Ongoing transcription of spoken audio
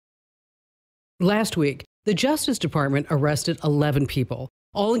Last week, the Justice Department arrested 11 people,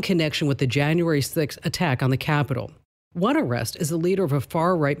 all in connection with the January 6th attack on the Capitol. One arrest is the leader of a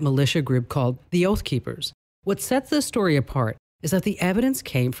far-right militia group called the Oath Keepers. What sets this story apart is that the evidence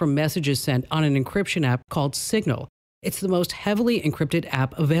came from messages sent on an encryption app called Signal. It's the most heavily encrypted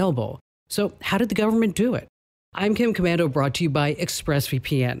app available. So how did the government do it? I'm Kim Commando, brought to you by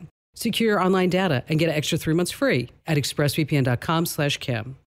ExpressVPN. Secure your online data and get an extra 3 months free at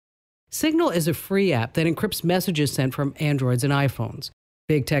expressvpn.com/Kim. Signal is a free app that encrypts messages sent from Androids and iPhones.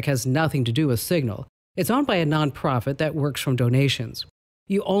 Big tech has nothing to do with Signal. It's owned by a nonprofit that works from donations.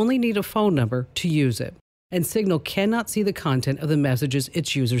 You only need a phone number to use it, and Signal cannot see the content of the messages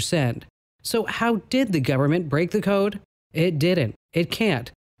its users send. So how did the government break the code? It didn't. It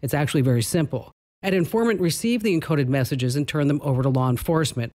can't. It's actually very simple. An informant received the encoded messages and turned them over to law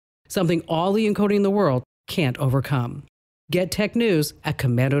enforcement, something all the encoding in the world can't overcome. Get tech news at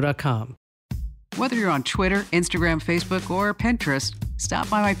commando.com. Whether you're on Twitter, Instagram, Facebook, or Pinterest, stop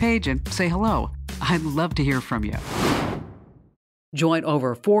by my page and say hello. I'd love to hear from you. Join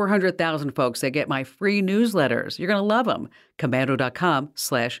over 400,000 folks that get my free newsletters. You're going to love them.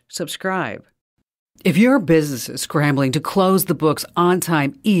 Commando.com/subscribe. If your business is scrambling to close the books on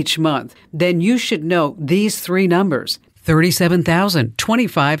time each month, then you should know these three numbers.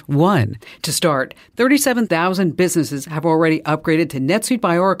 37,025.1. To start, 37,000 businesses have already upgraded to NetSuite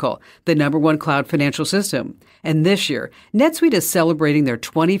by Oracle, the #1 cloud financial system. And this year, NetSuite is celebrating their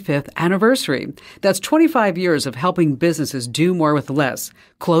 25th anniversary. That's 25 years of helping businesses do more with less,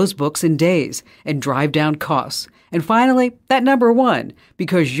 close books in days, and drive down costs. And finally, that #1,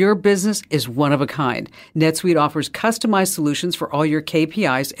 because your business is one of a kind. NetSuite offers customized solutions for all your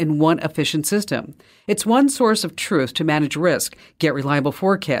KPIs in one efficient system. It's one source of truth to manage risk, get reliable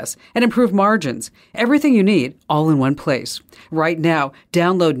forecasts, and improve margins. Everything you need, all in one place. Right now,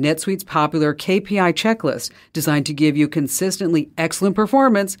 download NetSuite's popular KPI checklist, designed to give you consistently excellent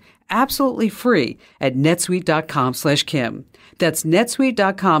performance, absolutely free at netsuite.com/Kim. That's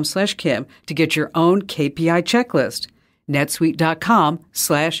netsuite.com/Kim to get your own KPI checklist.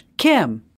 netsuite.com/Kim.